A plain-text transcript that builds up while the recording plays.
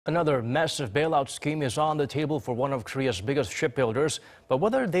Another massive bailout scheme is on the table for one of Korea's biggest shipbuilders, but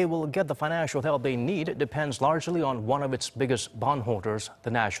whether they will get the financial help they need depends largely on one of its biggest bondholders, the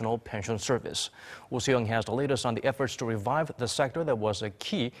National Pension Service. Soo-young has the latest on the efforts to revive the sector that was a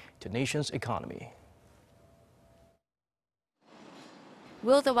key to the nation's economy.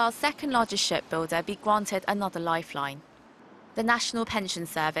 Will the world's second-largest shipbuilder be granted another lifeline? The National Pension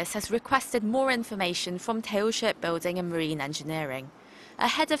Service has requested more information from Daewoo Shipbuilding and Marine Engineering,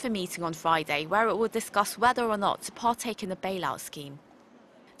 ahead of a meeting on Friday where it will discuss whether or not to partake in the bailout scheme.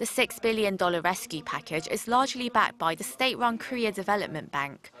 The $6 billion rescue package is largely backed by the state-run Korea Development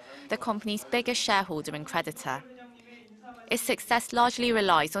Bank, the company's biggest shareholder and creditor. Its success largely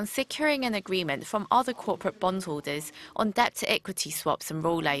relies on securing an agreement from other corporate bondholders on debt-to-equity swaps and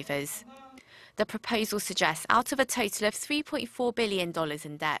rollovers. The proposal suggests out of a total of $3.4 billion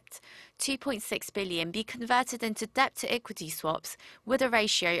in debt, $2.6 billion be converted into debt-to-equity swaps with a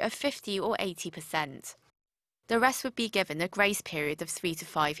ratio of 50 or 80%. The rest would be given a grace period of 3 to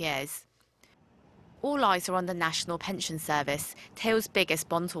 5 years. All eyes are on the National Pension Service, Daewoo's biggest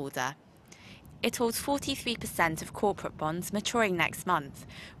bondholder. It holds 43% of corporate bonds maturing next month,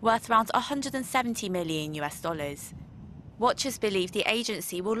 worth around $170 million. Watchers believe the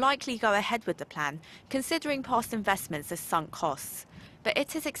agency will likely go ahead with the plan, considering past investments as sunk costs, but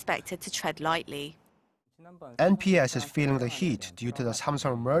it is expected to tread lightly. NPS is feeling the heat due to the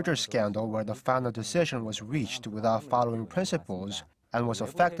Samsung merger scandal where the final decision was reached without following principles and was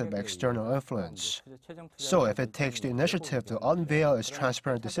affected by external influence. So if it takes the initiative to unveil its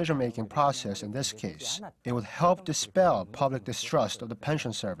transparent decision-making process in this case, it would help dispel public distrust of the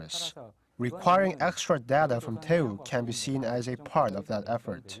pension service. Requiring extra data from Daewoo can be seen as a part of that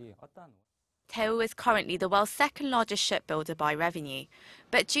effort. Daewoo is currently the world's second-largest shipbuilder by revenue,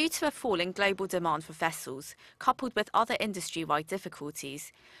 but due to a fall in global demand for vessels, coupled with other industry-wide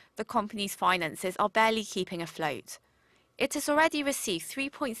difficulties, the company's finances are barely keeping afloat. It has already received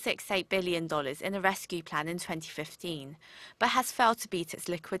 $3.68 billion in a rescue plan in 2015, but has failed to beat its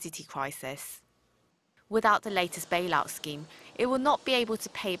liquidity crisis. Without the latest bailout scheme, it will not be able to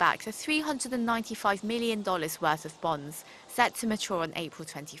pay back the $395 million worth of bonds set to mature on April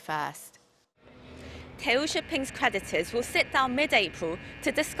 21st. Daewoo Shipping's creditors will sit down mid-April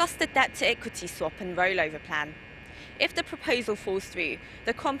to discuss the debt-to-equity swap and rollover plan. If the proposal falls through,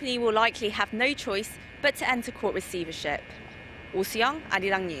 the company will likely have no choice but to enter court receivership. Soo-young,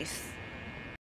 Arirang News.